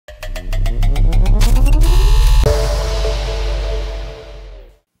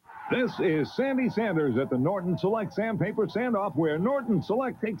This is Sandy Sanders at the Norton Select Sandpaper Standoff, where Norton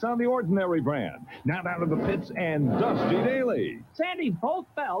Select takes on the ordinary brand. Now down to the pits and Dusty Daly. Sandy, both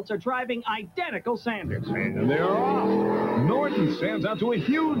belts are driving identical Sanders. And they're off. Norton stands out to a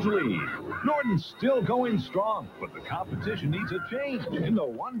huge lead. Norton's still going strong, but the competition needs a change. And no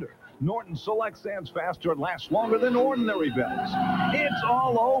wonder. Norton Select stands faster and lasts longer than ordinary belts. It's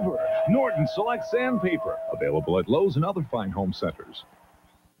all over. Norton Select Sandpaper. Available at Lowe's and other fine home centers.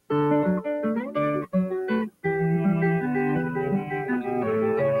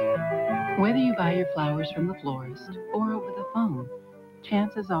 Whether you buy your flowers from the florist or over the phone,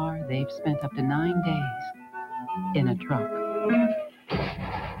 chances are they've spent up to 9 days in a truck.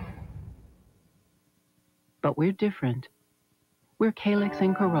 But we're different. We're Calyx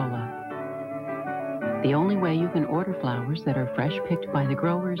and Corolla. The only way you can order flowers that are fresh picked by the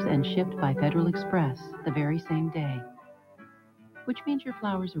growers and shipped by Federal Express the very same day. Which means your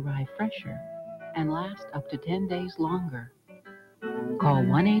flowers arrive fresher and last up to 10 days longer. Call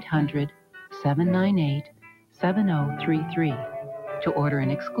 1-800-798-7033 to order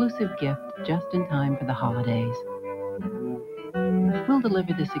an exclusive gift just in time for the holidays. We'll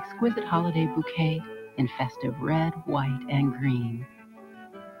deliver this exquisite holiday bouquet in festive red, white, and green.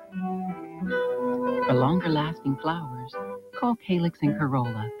 For longer-lasting flowers, call Calyx and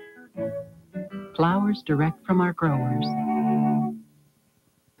Corolla. Flowers direct from our growers.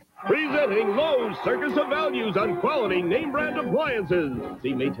 Presenting Lowe's Circus of Values on quality name-brand appliances.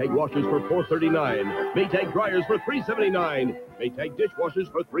 See Maytag washers for $4.39, Maytag dryers for $3.79, Maytag dishwashers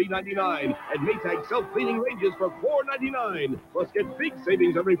for $3.99, and Maytag self-cleaning ranges for $4.99. Plus, get big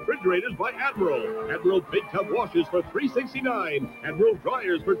savings on refrigerators by Admiral. Admiral Big Tub washers for $3.69, Admiral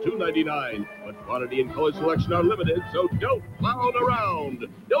dryers for $2.99. But quantity and color selection are limited, so don't clown around.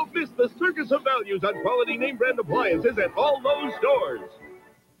 Don't miss the Circus of Values on quality name-brand appliances at all Lowe's stores.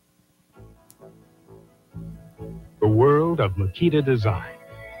 The world of Makita design.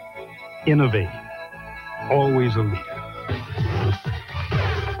 Innovating. Always a leader.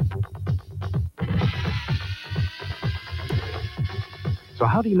 So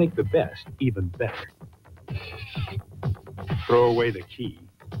how do you make the best even better? Throw away the key.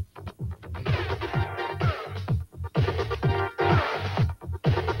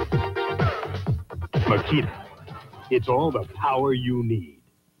 Makita. It's all the power you need.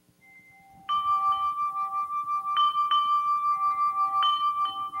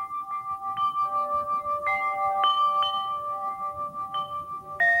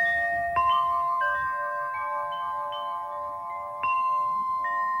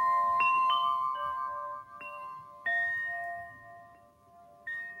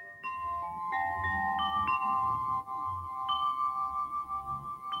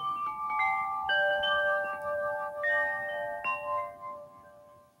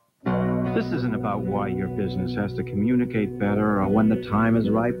 This isn't about why your business has to communicate better or when the time is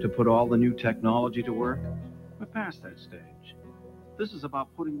ripe to put all the new technology to work. We're past that stage. This is about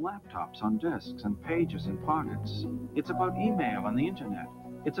putting laptops on desks and pages in pockets. It's about email on the internet.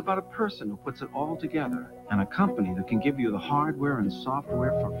 It's about a person who puts it all together and a company that can give you the hardware and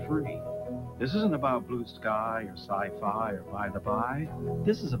software for free. This isn't about blue sky or sci-fi or by the by.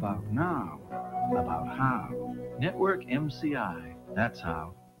 This is about now, about how. Network MCI. That's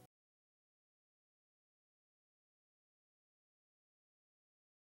how.